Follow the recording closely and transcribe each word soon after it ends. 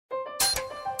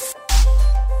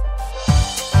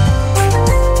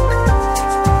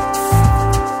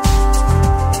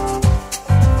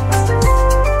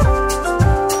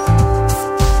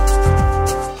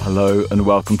Hello and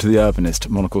welcome to the Urbanist,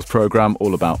 Monocle's programme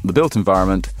all about the built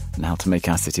environment and how to make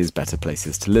our cities better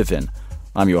places to live in.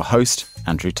 I'm your host,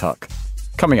 Andrew Tuck.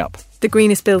 Coming up. The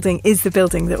greenest building is the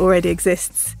building that already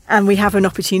exists, and we have an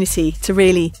opportunity to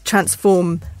really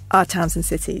transform our towns and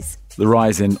cities. The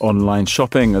rise in online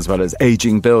shopping, as well as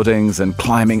ageing buildings and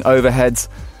climbing overheads,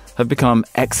 have become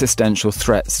existential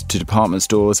threats to department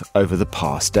stores over the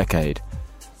past decade.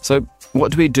 So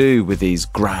what do we do with these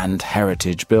grand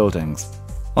heritage buildings?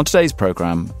 On today's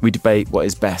programme, we debate what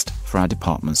is best for our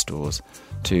department stores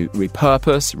to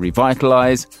repurpose,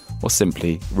 revitalise, or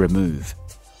simply remove.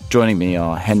 Joining me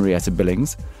are Henrietta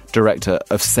Billings, Director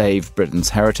of Save Britain's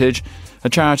Heritage, a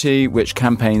charity which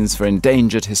campaigns for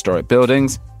endangered historic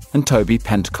buildings, and Toby,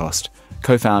 Pentecost,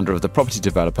 co-founder of the property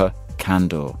developer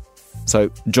Candour.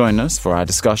 So join us for our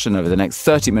discussion over the next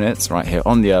 30 minutes right here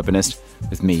on The Urbanist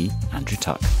with me, Andrew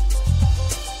Tuck.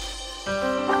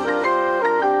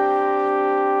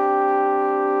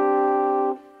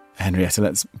 Henrietta,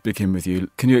 let's begin with you.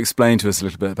 Can you explain to us a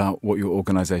little bit about what your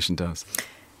organisation does?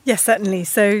 Yes, certainly.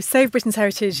 So Save Britain's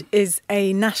Heritage is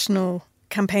a national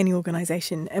campaigning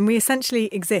organisation, and we essentially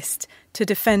exist to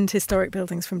defend historic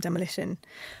buildings from demolition.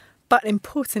 But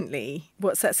importantly,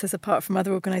 what sets us apart from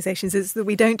other organisations is that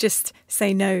we don't just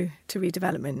say no to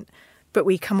redevelopment, but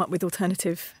we come up with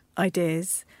alternative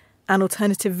ideas and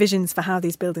alternative visions for how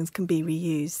these buildings can be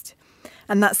reused.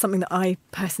 And that's something that I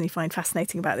personally find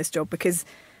fascinating about this job, because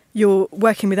you're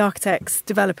working with architects,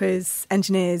 developers,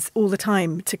 engineers all the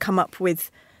time to come up with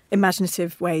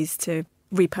imaginative ways to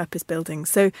repurpose buildings.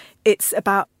 So it's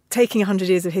about taking 100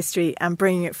 years of history and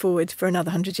bringing it forward for another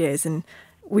 100 years. And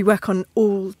we work on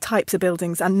all types of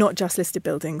buildings and not just listed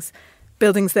buildings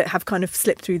that have kind of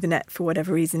slipped through the net for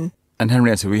whatever reason. And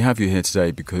Henrietta, we have you here today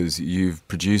because you've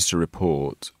produced a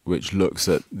report which looks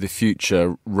at the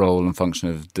future role and function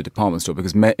of the department store.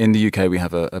 Because in the UK we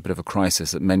have a bit of a crisis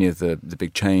that many of the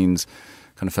big chains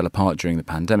kind of fell apart during the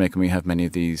pandemic, and we have many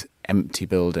of these empty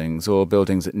buildings or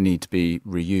buildings that need to be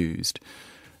reused.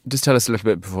 Just tell us a little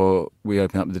bit before we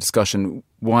open up the discussion,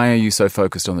 why are you so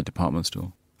focused on the department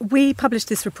store? We published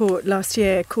this report last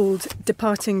year called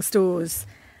Departing Stores,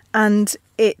 and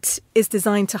it is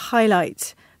designed to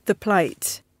highlight the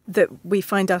plight that we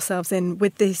find ourselves in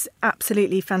with these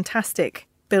absolutely fantastic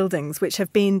buildings, which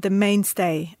have been the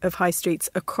mainstay of high streets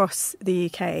across the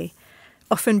UK,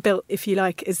 often built, if you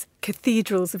like, as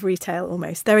cathedrals of retail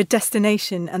almost. They're a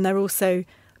destination, and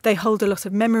they hold a lot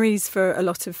of memories for a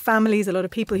lot of families, a lot of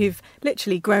people who've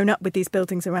literally grown up with these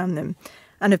buildings around them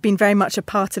and have been very much a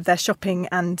part of their shopping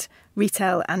and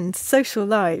retail and social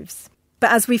lives. But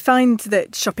as we find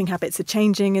that shopping habits are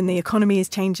changing and the economy is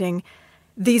changing,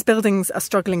 these buildings are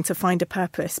struggling to find a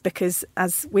purpose because,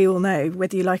 as we all know,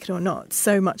 whether you like it or not,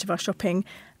 so much of our shopping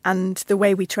and the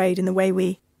way we trade and the way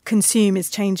we consume is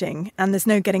changing, and there's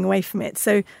no getting away from it.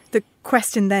 So the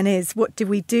question then is, what do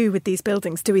we do with these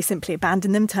buildings? Do we simply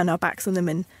abandon them, turn our backs on them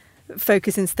and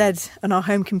focus instead on our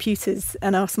home computers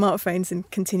and our smartphones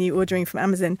and continue ordering from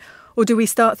Amazon? Or do we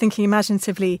start thinking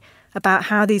imaginatively about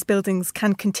how these buildings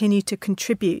can continue to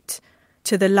contribute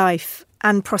to the life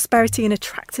and prosperity and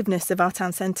attractiveness of our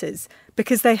town centres,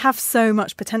 because they have so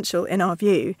much potential in our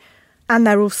view, and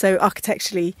they're also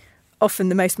architecturally often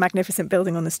the most magnificent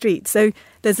building on the street. So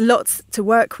there's lots to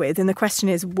work with, and the question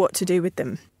is what to do with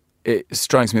them. It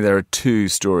strikes me there are two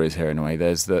stories here in a way.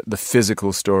 There's the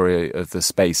physical story of the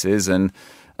spaces and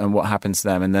what happens to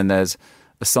them, and then there's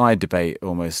a side debate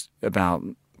almost about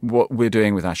what we're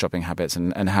doing with our shopping habits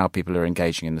and how people are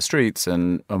engaging in the streets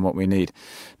and what we need.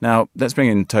 Now, let's bring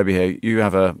in Toby here. You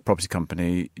have a property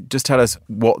company. Just tell us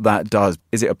what that does.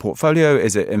 Is it a portfolio?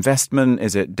 Is it investment?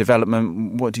 Is it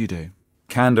development? What do you do?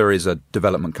 Candour is a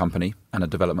development company and a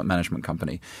development management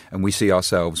company, and we see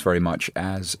ourselves very much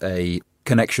as a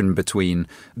connection between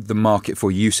the market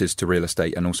for uses to real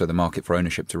estate and also the market for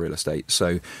ownership to real estate.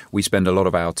 So we spend a lot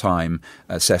of our time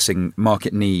assessing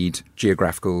market need,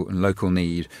 geographical and local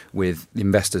need, with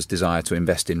investors' desire to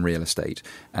invest in real estate.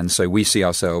 And so we see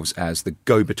ourselves as the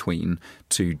go-between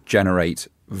to generate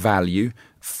value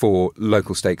for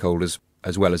local stakeholders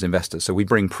as well as investors. So we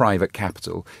bring private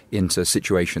capital into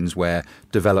situations where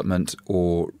development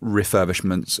or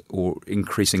refurbishments, or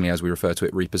increasingly as we refer to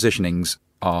it, repositionings,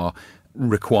 are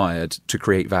required to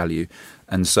create value.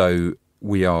 And so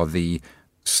we are the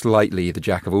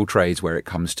jack of all trades where it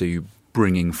comes to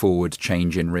bringing forward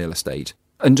change in real estate.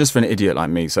 And just for an idiot like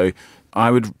me, so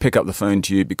I would pick up the phone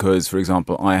to you because, for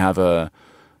example, I have a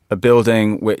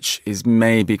building which is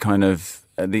maybe kind of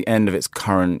at the end of its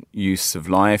current use of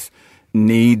life,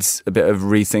 needs a bit of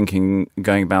rethinking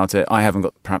going about it. I haven't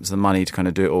got perhaps the money to kind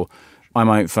of do it all. I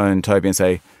might phone Toby and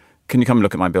say, can you come and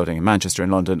look at my building in Manchester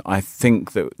and London? I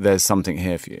think that there's something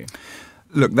here for you.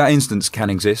 Look, that instance can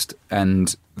exist,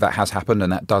 and that has happened,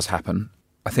 and that does happen.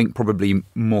 I think probably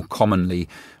more commonly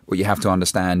what you have to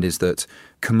understand is that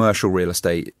commercial real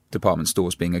estate, department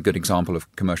stores being a good example of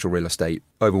commercial real estate,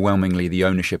 overwhelmingly the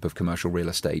ownership of commercial real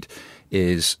estate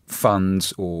is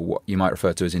funds, or what you might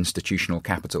refer to as institutional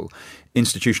capital.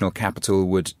 Institutional capital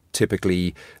would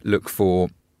typically look for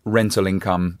rental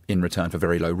income in return for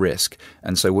very low risk.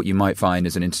 And so what you might find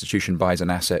is an institution buys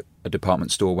an asset, a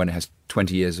department store, when it has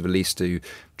 20 years of a lease to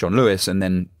John Lewis, and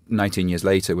then 19 years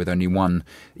later, with only 1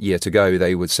 year to go,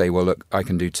 they would say, well, look, I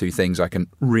can do two things. I can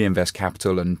reinvest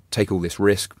capital and take all this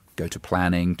risk, go to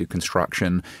planning, do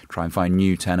construction, try and find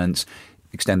new tenants,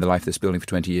 extend the life of this building for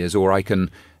 20 years, or I can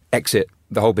exit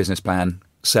the whole business plan,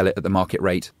 sell it at the market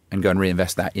rate, and go and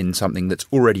reinvest that in something that's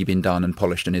already been done and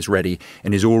polished and is ready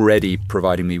and is already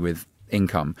providing me with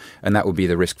income. And that would be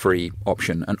the risk-free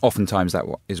option. And oftentimes that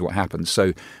is what happens.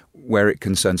 So where it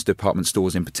concerns department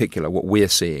stores in particular, what we're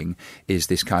seeing is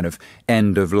this kind of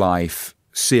end-of-life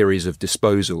series of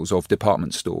disposals of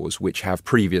department stores which have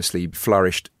previously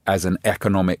flourished as an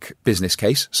economic business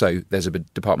case. So there's a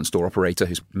department store operator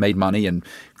who's made money and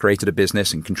created a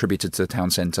business and contributed to the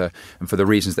town centre. And for the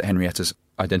reasons that Henrietta's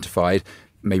identified,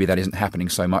 maybe that isn't happening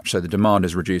so much. So the demand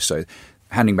is reduced. So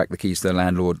handing back the keys to the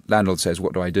landlord says,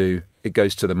 what do I do? It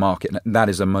goes to the market. And that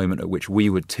is a moment at which we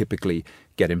would typically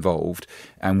get involved,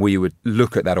 and we would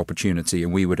look at that opportunity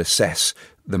and we would assess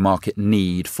the market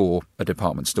need for a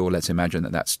department store. Let's imagine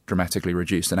that that's dramatically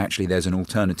reduced, and actually there's an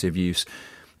alternative use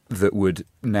that would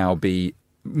now be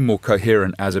more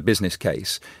coherent as a business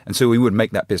case. And so we would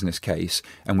make that business case,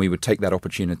 and we would take that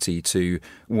opportunity to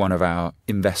one of our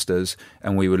investors,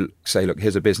 and we would say, look,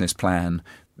 here's a business plan.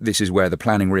 This is where the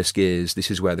planning risk is.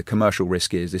 This is where the commercial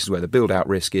risk is. This is where the build-out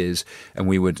risk is. And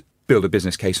we would build a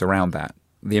business case around that.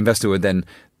 The investor would then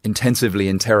intensively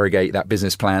interrogate that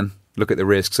business plan, look at the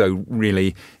risk. So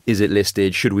really, is it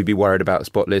listed? Should we be worried about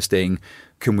spot listing?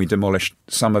 Can we demolish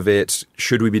some of it?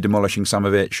 Should we be demolishing some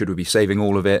of it? Should we be saving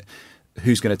all of it?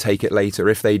 Who's going to take it later?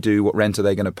 If they do, what rent are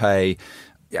they going to pay?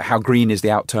 How green is the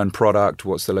outturned product?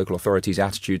 What's the local authority's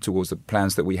attitude towards the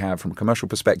plans that we have from a commercial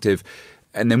perspective?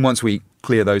 And then once we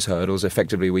clear those hurdles,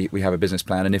 effectively we have a business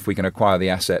plan. And if we can acquire the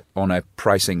asset on a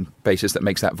pricing basis that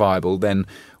makes that viable, then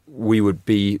we would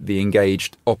be the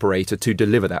engaged operator to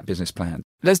deliver that business plan.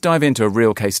 Let's dive into a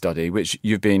real case study, which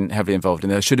you've been heavily involved in.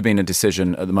 There should have been a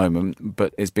decision at the moment,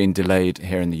 but it's been delayed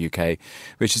here in the UK,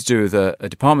 which is to do with a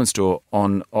department store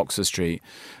on Oxford Street,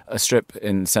 a strip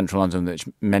in central London, which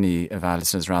many of our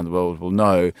listeners around the world will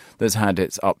know, that's had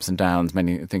its ups and downs.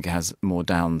 Many think it has more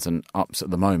downs than ups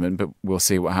at the moment, but we'll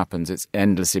see what happens. It's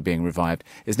endlessly being revived.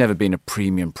 It's never been a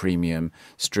premium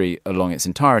street along its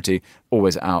entirety,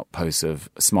 always outposts of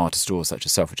smarter stores such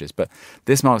as Selfridges. But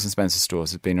this Marks & Spencer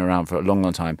stores has been around for a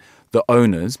long time. The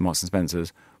owners, Marks &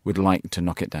 Spencer's, would like to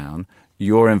knock it down.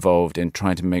 You're involved in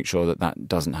trying to make sure that that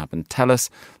doesn't happen. Tell us,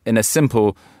 in a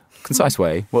simple, concise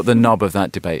way, what the nub of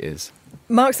that debate is.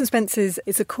 Marks & Spencer's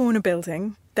is a corner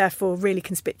building, therefore really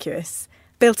conspicuous,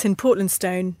 built in Portland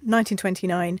stone,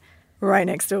 1929, right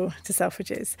next door to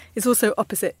Selfridges. It's also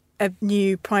opposite a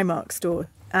new Primark store,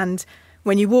 and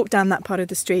when you walk down that part of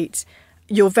the street,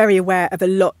 you're very aware of a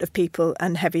lot of people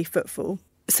and heavy footfall.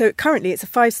 So currently it's a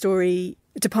 5-storey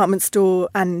department store,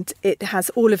 and it has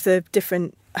all of the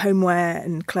different homeware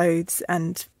and clothes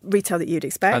and retail that you'd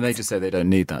expect. And they just say they don't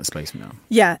need that space now.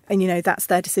 Yeah, and that's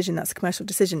their decision, that's a commercial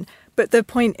decision. But the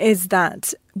point is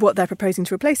that what they're proposing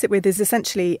to replace it with is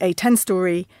essentially a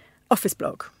 10-storey office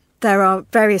block. There are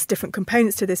various different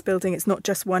components to this building. It's not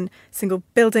just one single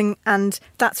building, and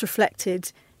that's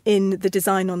reflected in the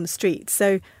design on the street.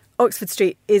 So Oxford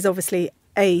Street is obviously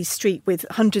a street with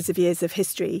hundreds of years of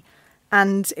history,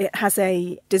 and it has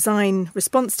a design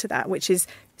response to that, which is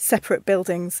separate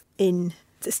buildings in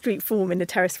the street form, in the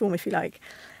terrace form, if you like.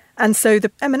 And so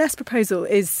the M&S proposal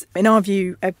is, in our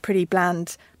view, a pretty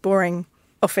bland, boring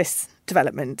office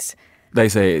development. They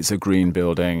say it's a green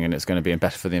building and it's going to be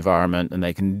better for the environment and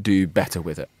they can do better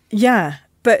with it. Yeah,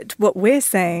 but what we're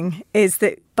saying is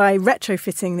that by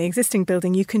retrofitting the existing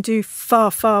building, you can do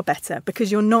far, far better,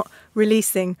 because you're not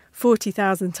releasing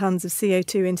 40,000 tonnes of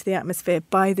CO2 into the atmosphere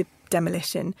by the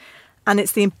demolition. And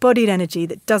it's the embodied energy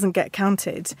that doesn't get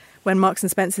counted when Marks &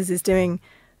 Spencer's is doing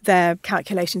their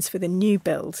calculations for the new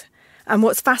build. And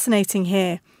what's fascinating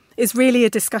here is really a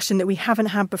discussion that we haven't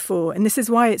had before. And this is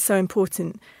why it's so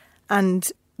important.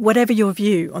 And whatever your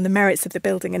view on the merits of the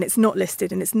building, and it's not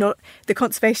listed, and it's not, the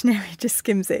conservation area just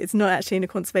skims it. It's not actually in a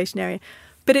conservation area.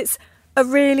 But it's a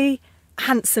really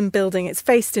handsome building. It's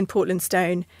faced in Portland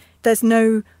stone. There's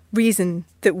no reason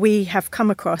that we have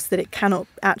come across that it cannot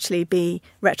actually be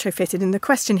retrofitted. And the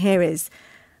question here is,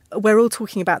 we're all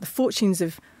talking about the fortunes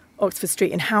of Oxford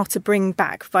Street and how to bring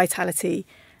back vitality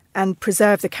and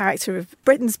preserve the character of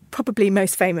Britain's probably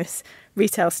most famous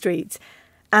retail street.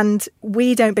 And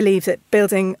we don't believe that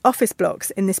building office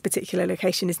blocks in this particular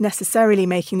location is necessarily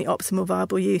making the optimal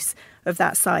viable use of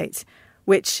that site,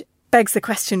 which begs the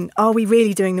question, are we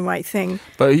really doing the right thing?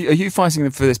 But are you fighting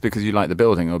for this because you like the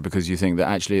building or because you think that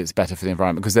actually it's better for the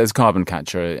environment? Because there's carbon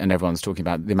capture and everyone's talking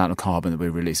about the amount of carbon that we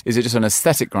release. Is it just on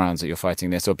aesthetic grounds that you're fighting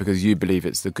this, or because you believe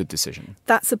it's the good decision?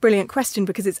 That's a brilliant question,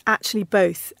 because it's actually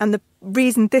both. And the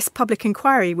reason this public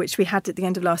inquiry, which we had at the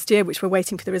end of last year, which we're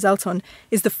waiting for the result on,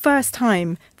 is the first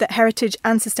time that heritage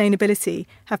and sustainability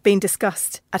have been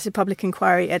discussed at a public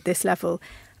inquiry at this level.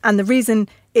 And the reason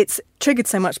it's triggered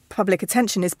so much public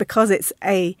attention is because it's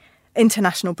a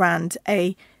international brand,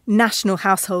 a national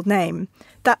household name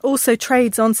that also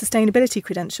trades on sustainability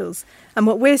credentials. And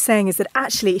what we're saying is that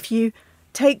actually, if you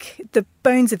take the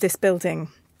bones of this building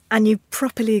and you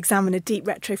properly examine a deep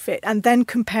retrofit and then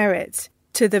compare it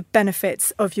to the benefits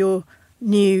of your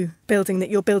new building that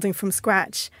you're building from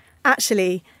scratch,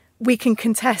 actually, we can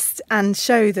contest and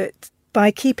show that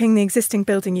by keeping the existing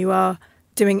building, you are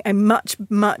doing a much,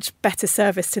 much better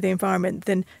service to the environment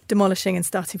than demolishing and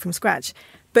starting from scratch.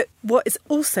 But what is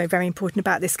also very important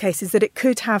about this case is that it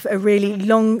could have a really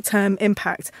long-term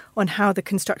impact on how the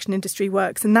construction industry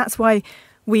works. And that's why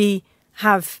we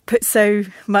have put so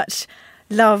much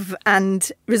love and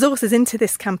resources into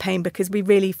this campaign, because we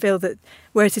really feel that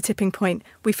we're at a tipping point.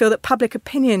 We feel that public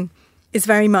opinion is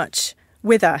very much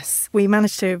with us. We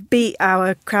managed to beat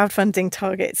our crowdfunding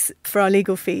targets for our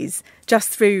legal fees just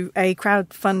through a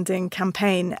crowdfunding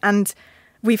campaign. And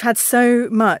we've had so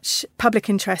much public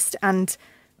interest and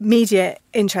media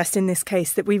interest in this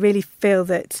case that we really feel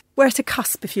that we're at a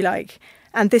cusp, if you like.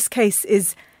 And this case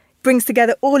brings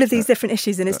together all of these different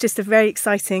issues, and it's just a very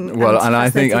exciting. Well, and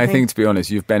I think to be honest,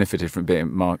 you've benefited from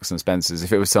being Marks and Spencer's.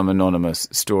 If it was some anonymous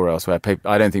store elsewhere,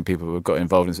 I don't think people would have got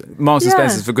involved in Marks and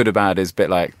Spencer's, for good or bad, is a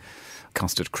bit like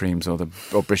custard creams or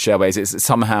British Airways. It's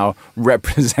somehow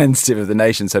representative of the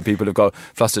nation, so people have got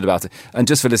flustered about it. And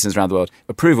just for listeners around the world,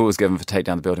 approval was given for take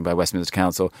down the building by Westminster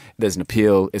Council. There's an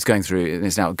appeal. It's going through, and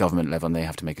it's now at government level, and they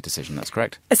have to make a decision. That's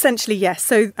correct? Essentially, yes.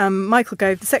 So Michael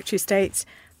Gove, the Secretary of State,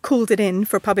 called it in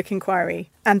for a public inquiry,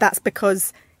 and that's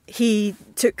because he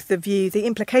took the view the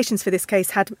implications for this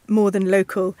case had more than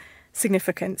local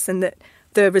significance, and that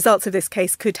the results of this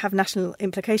case could have national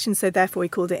implications, so therefore he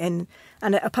called it in.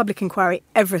 And at a public inquiry,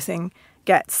 everything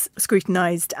gets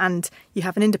scrutinised and you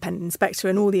have an independent inspector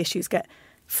and all the issues get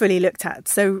fully looked at.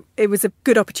 So it was a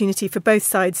good opportunity for both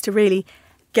sides to really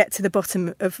get to the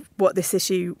bottom of what this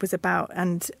issue was about,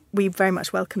 and we very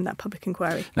much welcome that public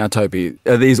inquiry. Now, Toby,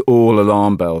 are these all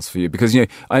alarm bells for you? Because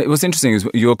what's interesting is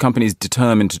your company's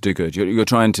determined to do good. You're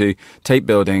trying to take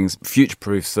buildings,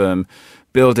 future-proof them,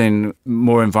 build in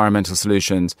more environmental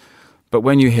solutions. But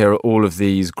when you hear all of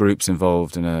these groups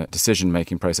involved in a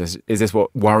decision-making process, is this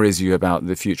what worries you about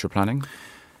the future planning?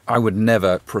 I would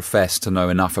never profess to know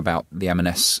enough about the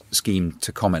M&S scheme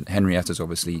to comment. Henrietta's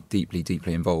obviously deeply,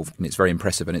 deeply involved, and it's very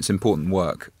impressive and it's important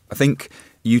work. I think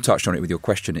you touched on it with your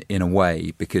question in a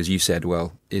way, because you said,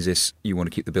 well, is this you want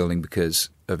to keep the building because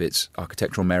of its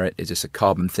architectural merit? Is this a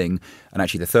carbon thing? And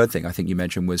actually the third thing I think you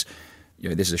mentioned was,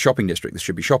 this is a shopping district, this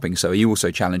should be shopping. So are you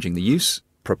also challenging the use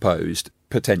proposed,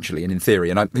 potentially, and in theory?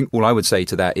 And I think all I would say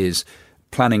to that is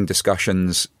planning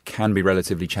discussions can be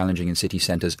relatively challenging in city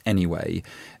centres anyway.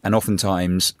 And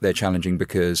oftentimes they're challenging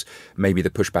because maybe the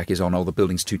pushback is on, the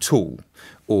building's too tall,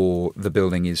 or the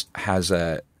building has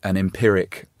an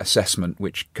empiric assessment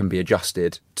which can be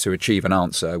adjusted to achieve an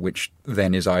answer, which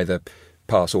then is either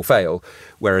pass or fail.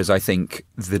 Whereas I think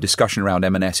the discussion around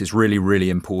M&S is really, really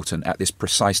important at this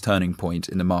precise turning point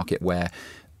in the market where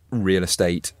real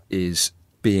estate is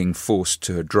being forced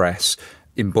to address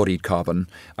embodied carbon.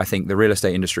 I think the real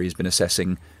estate industry has been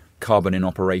assessing carbon in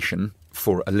operation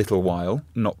for a little while,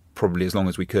 not probably as long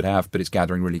as we could have, but it's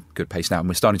gathering really good pace now. And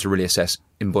we're starting to really assess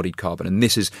embodied carbon. And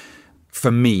this is,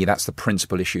 for me, that's the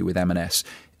principal issue with M&S.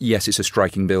 Yes, it's a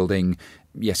striking building.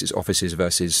 Yes, it's offices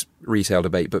versus retail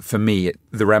debate. But for me,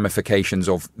 the ramifications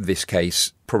of this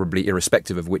case, probably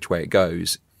irrespective of which way it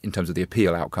goes in terms of the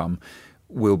appeal outcome,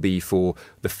 will be for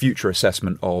the future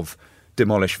assessment of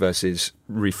demolish versus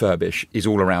refurbish is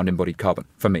all around embodied carbon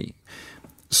for me.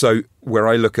 So where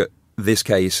I look at this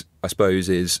case, I suppose,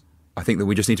 is I think that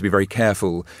we just need to be very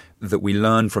careful that we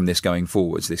learn from this going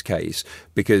forwards, this case,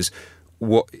 because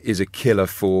what is a killer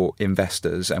for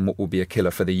investors and what will be a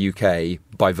killer for the UK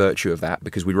by virtue of that,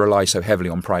 because we rely so heavily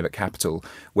on private capital,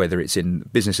 whether it's in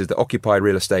businesses that occupy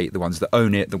real estate, the ones that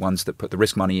own it, the ones that put the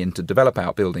risk money in to develop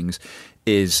out buildings,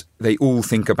 is they all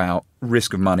think about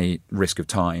risk of money, risk of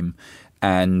time.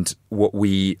 And what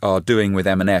we are doing with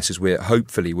M&S is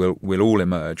we'll all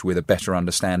emerge with a better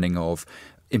understanding of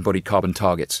embodied carbon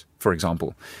targets, for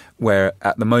example, where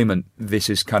at the moment this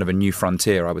is kind of a new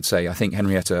frontier, I would say. I think,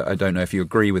 Henrietta, I don't know if you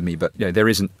agree with me, but there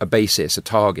isn't a basis, a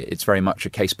target. It's very much a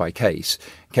case by case.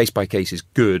 Case by case is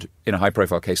good in a high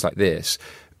profile case like this,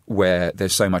 where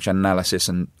there's so much analysis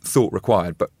and thought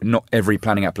required, but not every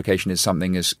planning application is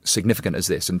something as significant as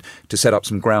this. And to set up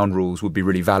some ground rules would be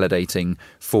really validating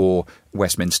for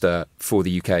Westminster, for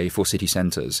the UK, for city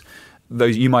centres.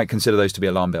 Those, you might consider those to be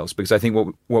alarm bells, because I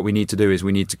think what we need to do is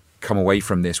we need to come away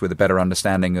from this with a better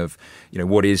understanding of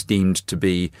what is deemed to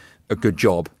be a good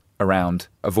job around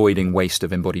avoiding waste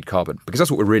of embodied carbon, because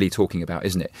that's what we're really talking about,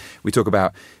 isn't it? We talk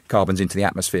about carbons into the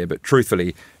atmosphere, but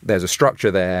truthfully, there's a structure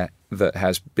there that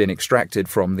has been extracted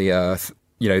from the earth.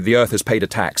 The earth has paid a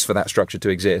tax for that structure to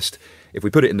exist. If we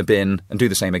put it in the bin and do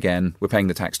the same again, we're paying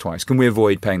the tax twice. Can we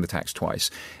avoid paying the tax twice?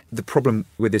 The problem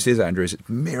with this is, Andrew, is it's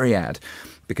myriad,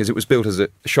 because it was built as a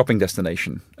shopping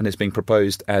destination and it's being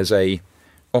proposed as a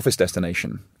office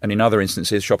destination. And in other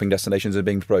instances, shopping destinations are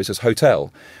being proposed as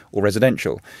hotel or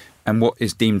residential. And what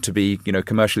is deemed to be,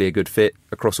 commercially a good fit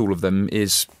across all of them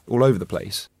is all over the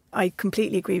place. I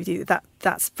completely agree with you that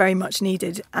that's very much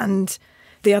needed. And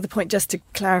the other point, just to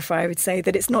clarify, I would say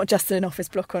that it's not just an office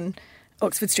block on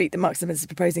Oxford Street that Marks & Spencer is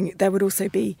proposing. There would also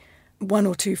be 1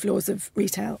 or 2 floors of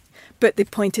retail. But the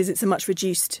point is, it's a much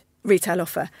reduced retail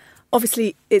offer.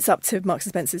 Obviously, it's up to Marks &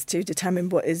 Spencer's to determine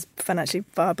what is financially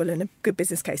viable and a good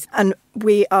business case. And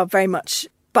we are very much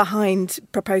behind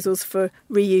proposals for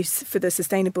reuse for the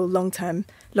sustainable long-term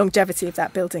longevity of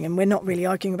that building. And we're not really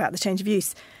arguing about the change of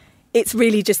use. It's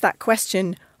really just that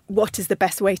question, what is the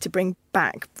best way to bring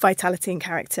back vitality and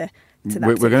character to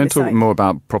that? We're going to talk site? more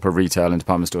about proper retail and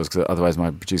department stores, because otherwise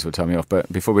my producer will tell me off. But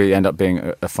before we end up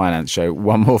being a finance show,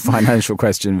 one more financial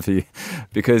question for you,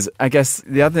 because I guess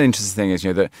the other interesting thing is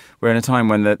that we're in a time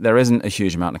when there isn't a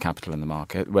huge amount of capital in the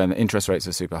market, when interest rates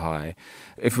are super high.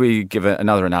 If we give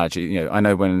another analogy, I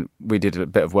know when we did a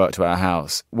bit of work to our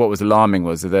house, what was alarming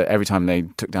was that every time they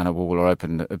took down a wall or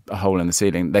opened a hole in the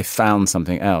ceiling, they found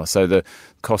something else. So the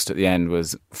cost at the end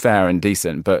was fair and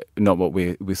decent, but not what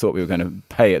we thought we were going to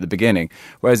pay at the beginning.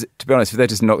 Whereas, to be honest, if they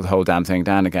just knocked the whole damn thing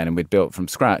down again and we'd built from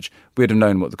scratch, we'd have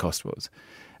known what the cost was.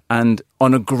 And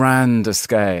on a grander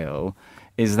scale,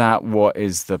 is that what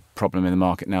is the problem in the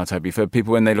market now, Toby? For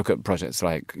people, when they look at projects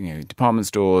like department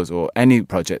stores or any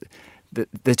project,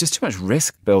 there's just too much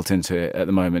risk built into it at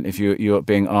the moment if you're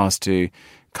being asked to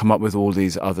come up with all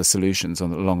these other solutions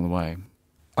along the way.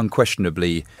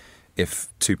 Unquestionably, if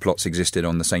 2 plots existed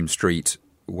on the same street,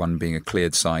 one being a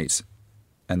cleared site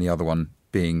and the other one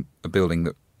being a building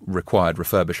that required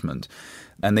refurbishment,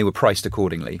 and they were priced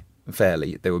accordingly,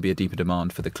 fairly, there would be a deeper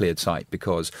demand for the cleared site,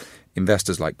 because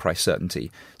investors like price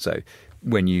certainty. So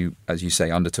when you, as you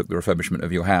say, undertook the refurbishment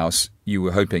of your house, you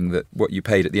were hoping that what you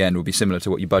paid at the end would be similar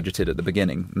to what you budgeted at the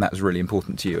beginning. And that was really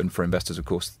important to you. And for investors, of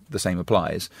course, the same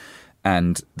applies.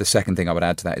 And the second thing I would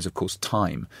add to that is, of course,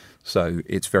 time. So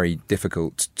it's very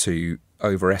difficult to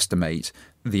overestimate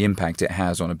the impact it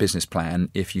has on a business plan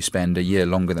if you spend a year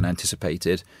longer than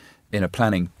anticipated in a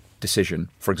planning decision.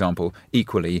 For example,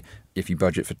 equally, if you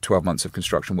budget for 12 months of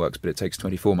construction works but it takes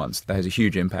 24 months, that has a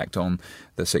huge impact on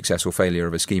the success or failure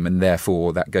of a scheme, and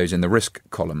therefore that goes in the risk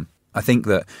column. I think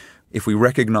that if we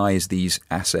recognise these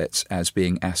assets as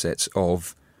being assets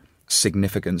of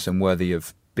significance and worthy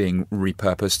of being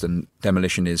repurposed and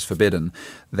demolition is forbidden,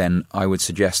 then I would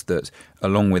suggest that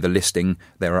along with a listing,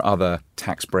 there are other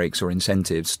tax breaks or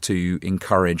incentives to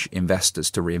encourage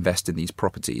investors to reinvest in these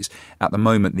properties. At the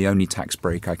moment, the only tax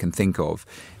break I can think of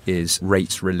is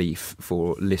rates relief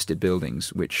for listed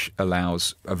buildings, which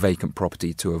allows a vacant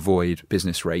property to avoid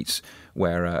business rates,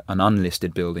 where an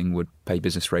unlisted building would pay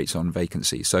business rates on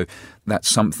vacancy. So that's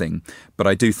something. But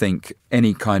I do think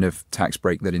any kind of tax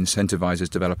break that incentivises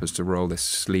developers to roll their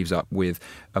sleeves up with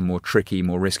a more tricky,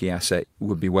 more risky asset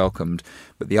would be welcomed.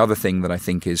 But the other thing that I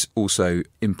think is also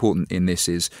important in this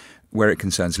is where it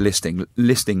concerns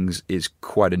listings is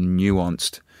quite a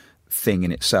nuanced thing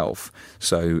in itself.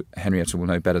 So Henrietta will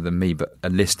know better than me, but a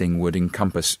listing would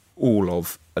encompass all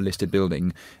of a listed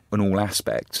building and all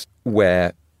aspects,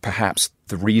 where perhaps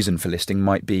the reason for listing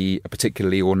might be a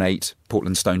particularly ornate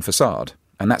Portland stone facade.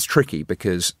 And that's tricky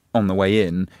because on the way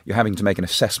in, you're having to make an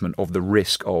assessment of the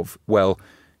risk of, well,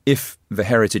 if the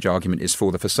heritage argument is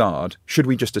for the facade, should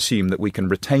we just assume that we can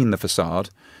retain the facade,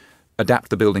 adapt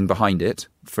the building behind it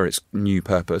for its new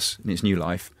purpose and its new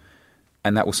life,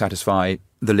 and that will satisfy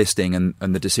the listing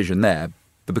and the decision there?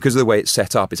 But because of the way it's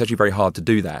set up, it's actually very hard to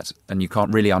do that, and you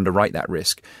can't really underwrite that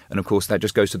risk. And of course, that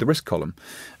just goes to the risk column.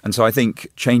 And so I think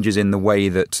changes in the way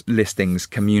that listings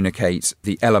communicate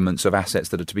the elements of assets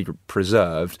that are to be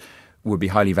preserved would be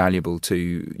highly valuable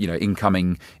to,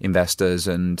 incoming investors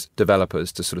and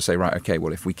developers to sort of say, right, okay,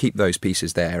 well, if we keep those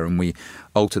pieces there and we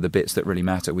alter the bits that really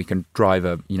matter, we can drive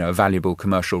a valuable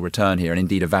commercial return here, and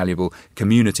indeed a valuable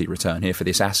community return here for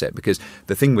this asset. Because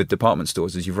the thing with department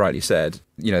stores, as you've rightly said,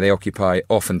 they occupy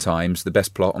oftentimes the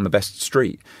best plot on the best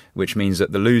street, which means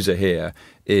that the loser here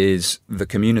is the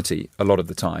community a lot of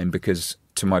the time, because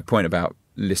to my point about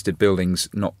listed buildings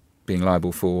not being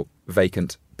liable for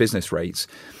vacant business rates,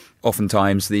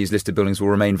 oftentimes these listed buildings will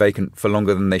remain vacant for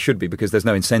longer than they should be because there's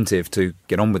no incentive to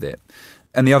get on with it.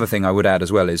 And the other thing I would add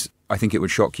as well is I think it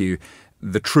would shock you,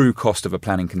 the true cost of a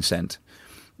planning consent,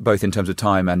 both in terms of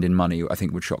time and in money, I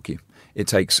think would shock you. It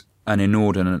takes an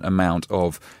inordinate amount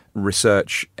of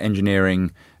research,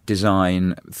 engineering,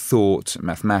 design, thought,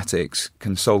 mathematics,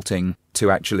 consulting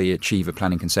to actually achieve a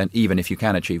planning consent, even if you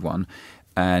can achieve one.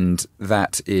 And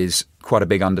that is quite a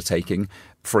big undertaking.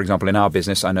 For example, in our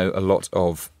business, I know a lot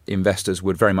of investors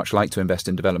would very much like to invest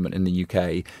in development in the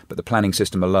UK, but the planning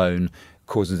system alone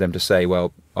causes them to say,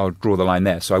 well, I'll draw the line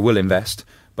there. So I will invest,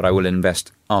 but I will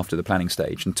invest after the planning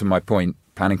stage. And to my point,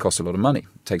 planning costs a lot of money.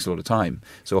 It takes a lot of time.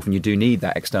 So often you do need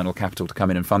that external capital to come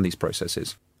in and fund these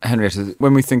processes. Henrietta,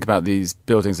 when we think about these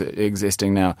buildings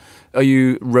existing now, are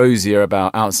you rosier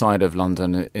about outside of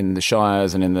London, in the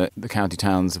shires and in the county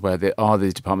towns where there are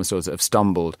these department stores that have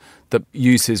stumbled, that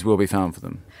uses will be found for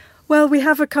them? Well, we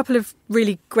have a couple of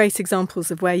really great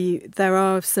examples of where there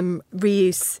are some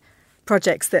reuse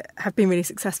projects that have been really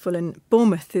successful, and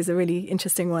Bournemouth is a really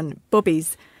interesting one.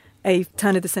 Bobby's, a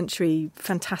turn-of-the-century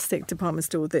fantastic department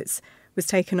store that was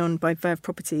taken on by Verve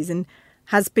Properties and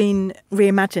has been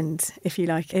reimagined, if you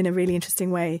like, in a really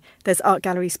interesting way. There's art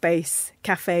gallery space,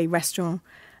 cafe, restaurant,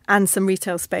 and some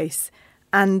retail space.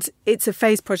 And it's a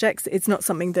phased project. It's not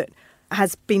something that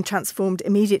has been transformed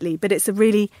immediately, but it's a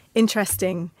really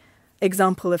interesting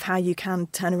example of how you can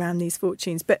turn around these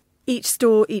fortunes. But each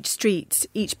store, each street,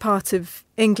 each part of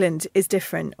England is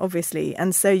different, obviously.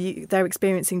 And so they're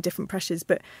experiencing different pressures,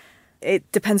 but it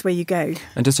depends where you go.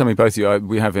 And just tell me, both of you,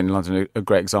 we have in London a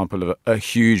great example of a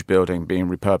huge building being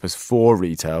repurposed for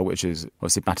retail, which is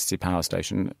obviously Battersea Power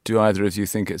Station. Do either of you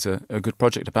think it's a good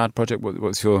project, a bad project?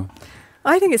 What's your...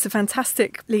 I think it's a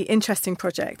fantastically interesting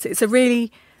project. It's a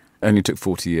really... Only took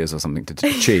 40 years or something to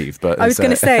achieve. But I was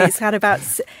going to say it's had about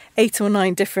 8 or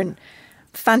 9 different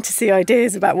fantasy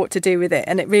ideas about what to do with it.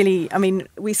 And it really,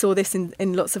 we saw this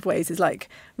in lots of ways as like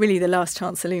really the last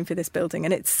chance saloon for this building.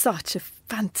 And it's such a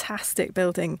fantastic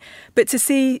building. But to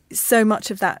see so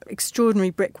much of that extraordinary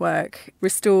brickwork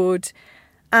restored.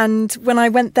 And when I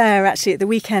went there actually at the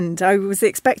weekend, I was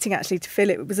expecting actually to feel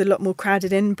it was a lot more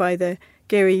crowded in by the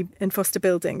Geary and Foster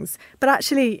buildings. But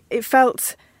actually it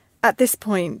felt at this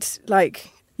point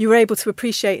like you were able to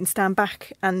appreciate and stand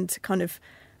back and kind of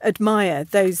admire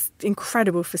those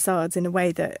incredible facades in a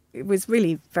way that it was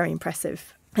really very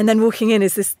impressive. And then walking in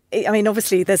is this,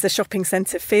 obviously there's a shopping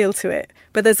centre feel to it,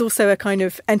 but there's also a kind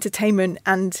of entertainment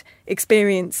and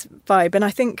experience vibe. And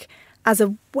I think as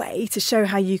a way to show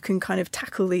how you can kind of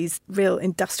tackle these real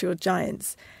industrial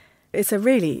giants, it's a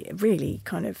really, really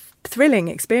kind of thrilling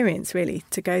experience really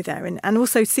to go there and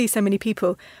also see so many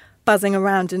people buzzing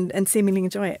around and seemingly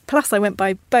enjoy it. Plus I went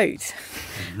by boat,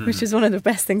 which is one of the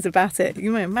best things about it.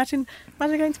 You might imagine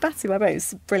going to Battersea by boat.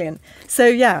 It's brilliant. So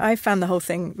yeah, I found the whole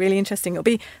thing really interesting. It'll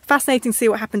be fascinating to see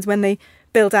what happens when they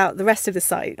build out the rest of the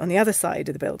site on the other side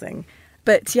of the building.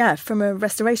 But yeah, from a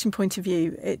restoration point of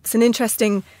view, it's an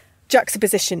interesting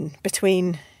juxtaposition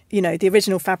between, the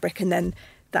original fabric and then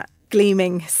that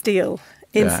gleaming steel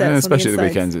inserts. And especially on the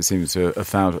weekends, it seems to have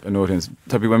found an audience.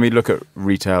 Toby, when we look at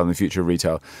retail and the future of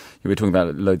retail, you were talking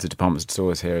about loads of department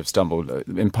stores here have stumbled.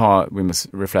 In part, we must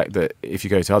reflect that if you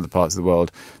go to other parts of the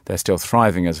world, they're still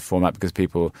thriving as a format because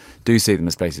people do see them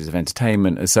as places of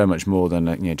entertainment, as so much more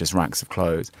than just racks of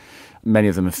clothes. Many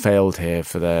of them have failed here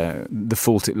for the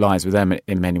fault it lies with them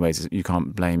in many ways. You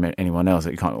can't blame anyone else.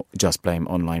 You can't just blame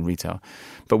online retail.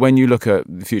 But when you look at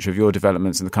the future of your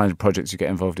developments and the kinds of projects you get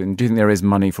involved in, do you think there is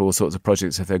money for all sorts of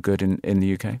projects if they're good in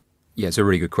the UK? Yeah, it's a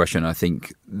really good question. I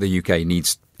think the UK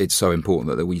it's so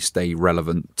important that we stay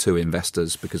relevant to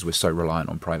investors because we're so reliant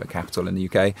on private capital in the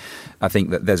UK. I think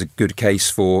that there's a good case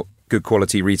for good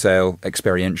quality retail,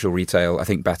 experiential retail. I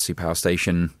think Battersea Power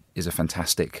Station is a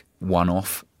fantastic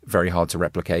one-off. very hard to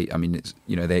replicate. I mean,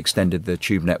 they extended the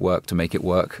tube network to make it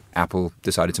work. Apple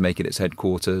decided to make it its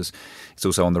headquarters. It's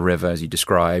also on the river, as you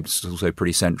described. It's also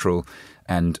pretty central.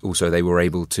 And also they were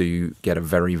able to get a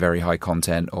very, very high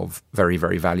content of very,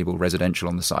 very valuable residential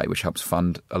on the site, which helps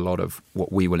fund a lot of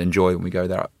what we will enjoy when we go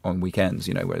there on weekends,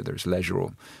 whether it's leisure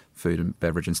or food and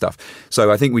beverage and stuff.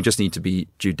 So I think we just need to be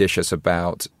judicious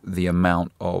about the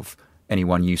amount of any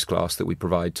one use class that we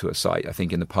provide to a site. I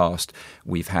think in the past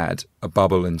we've had a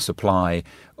bubble in supply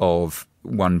of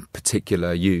one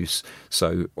particular use.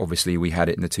 So obviously we had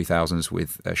it in the 2000s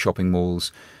with shopping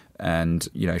malls. And,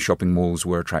 shopping malls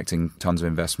were attracting tons of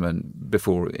investment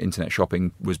before internet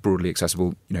shopping was broadly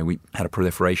accessible. We had a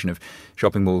proliferation of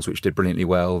shopping malls which did brilliantly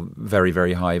well, very,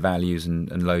 very high values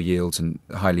and low yields and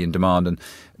highly in demand. And,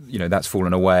 that's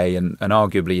fallen away. And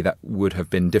arguably that would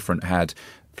have been different had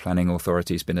planning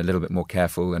authorities been a little bit more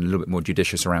careful and a little bit more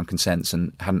judicious around consents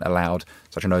and hadn't allowed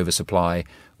such an oversupply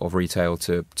of retail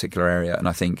to a particular area. And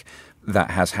I think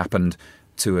that has happened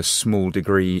to a small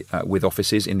degree with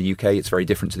offices in the UK. It's very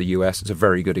different to the US. It's a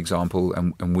very good example,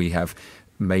 and we have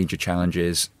major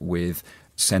challenges with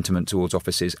sentiment towards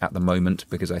offices at the moment,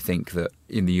 because I think that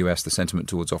in the US the sentiment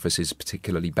towards offices is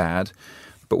particularly bad.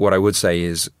 But what I would say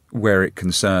is where it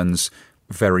concerns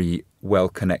very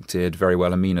well-connected, very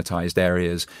well-amenitized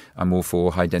areas, I'm all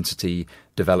for high-density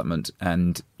development.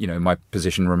 And, my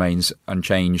position remains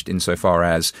unchanged insofar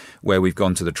as where we've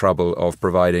gone to the trouble of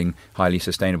providing highly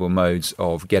sustainable modes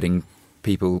of getting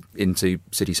people into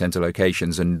city centre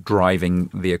locations and driving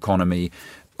the economy.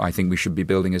 I think we should be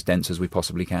building as dense as we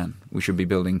possibly can. We should be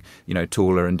building,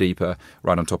 taller and deeper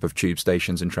right on top of tube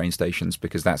stations and train stations,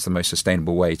 because that's the most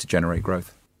sustainable way to generate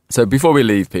growth. So before we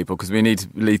leave people, because we need to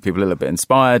leave people a little bit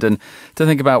inspired and to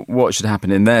think about what should happen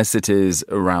in their cities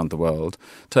around the world,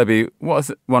 Toby, what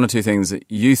are one or two things that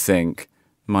you think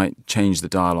might change the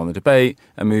dial on the debate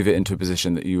and move it into a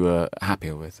position that you are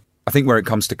happier with? I think where it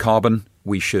comes to carbon,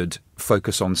 we should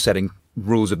focus on setting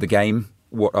rules of the game.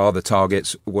 What are the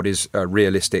targets? What is a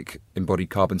realistic embodied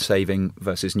carbon saving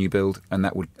versus new build? And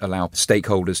that would allow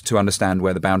stakeholders to understand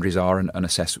where the boundaries are and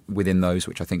assess within those,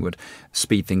 which I think would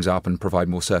speed things up and provide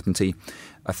more certainty.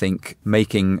 I think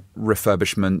making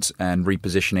refurbishment and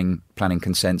repositioning planning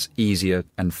consents easier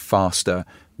and faster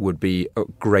would be a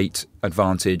great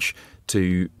advantage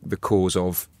to the cause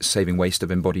of saving waste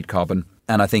of embodied carbon.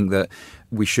 And I think that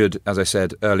we should, as I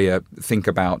said earlier, think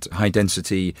about high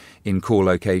density in core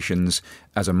locations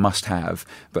as a must-have.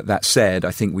 But that said,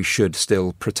 I think we should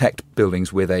still protect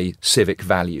buildings with a civic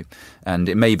value. And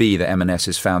it may be that M&S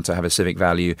is found to have a civic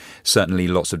value. Certainly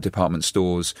lots of department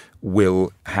stores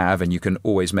will have, and you can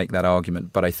always make that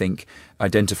argument. But I think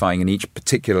identifying in each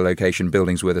particular location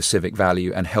buildings with a civic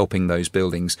value and helping those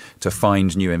buildings to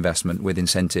find new investment with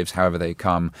incentives, however they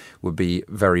come, would be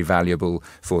very valuable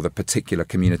for the particular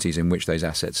communities in which those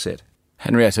assets sit.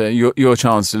 Henrietta, your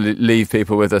chance to leave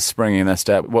people with a spring in their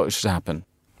step. What should happen?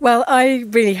 Well, I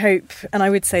really hope, and I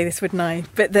would say this, wouldn't I,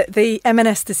 but that the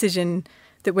M&S decision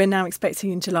that we're now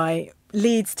expecting in July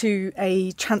leads to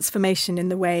a transformation in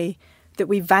the way that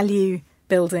we value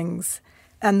buildings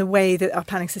and the way that our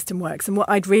planning system works. And what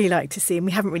I'd really like to see, and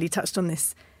we haven't really touched on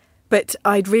this, but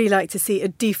I'd really like to see a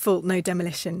default no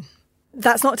demolition.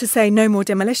 That's not to say no more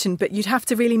demolition, but you'd have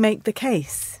to really make the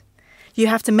case. You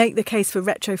have to make the case for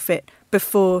retrofit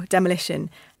before demolition.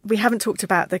 We haven't talked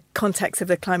about the context of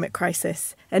the climate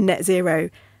crisis and net zero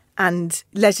and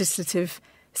legislative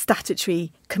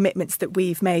statutory commitments that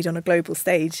we've made on a global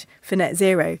stage for net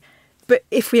zero. But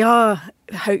if we are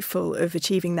hopeful of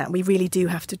achieving that, we really do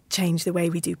have to change the way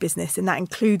we do business. And that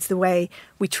includes the way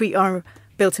we treat our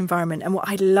built environment. And what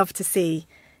I'd love to see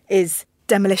is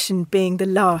demolition being the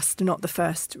last, not the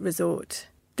first resort.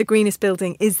 The greenest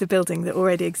building is the building that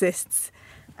already exists.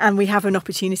 And we have an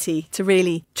opportunity to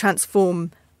really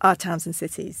transform our towns and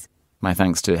cities. My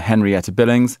thanks to Henrietta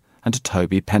Billings and to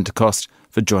Toby Pentecost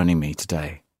for joining me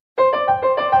today.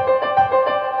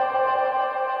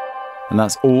 And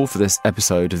that's all for this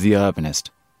episode of The Urbanist.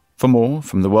 For more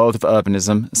from the world of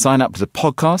urbanism, sign up to the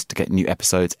podcast to get new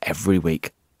episodes every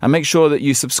week. And make sure that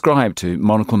you subscribe to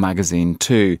Monocle magazine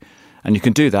too. And you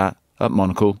can do that at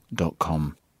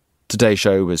monocle.com. Today's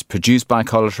show was produced by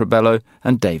Carla Trabello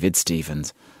and David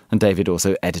Stevens. And David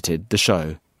also edited the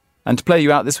show. And to play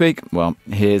you out this week, well,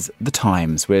 here's The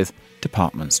Times with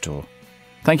Department Store.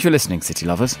 Thank you for listening, City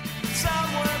Lovers.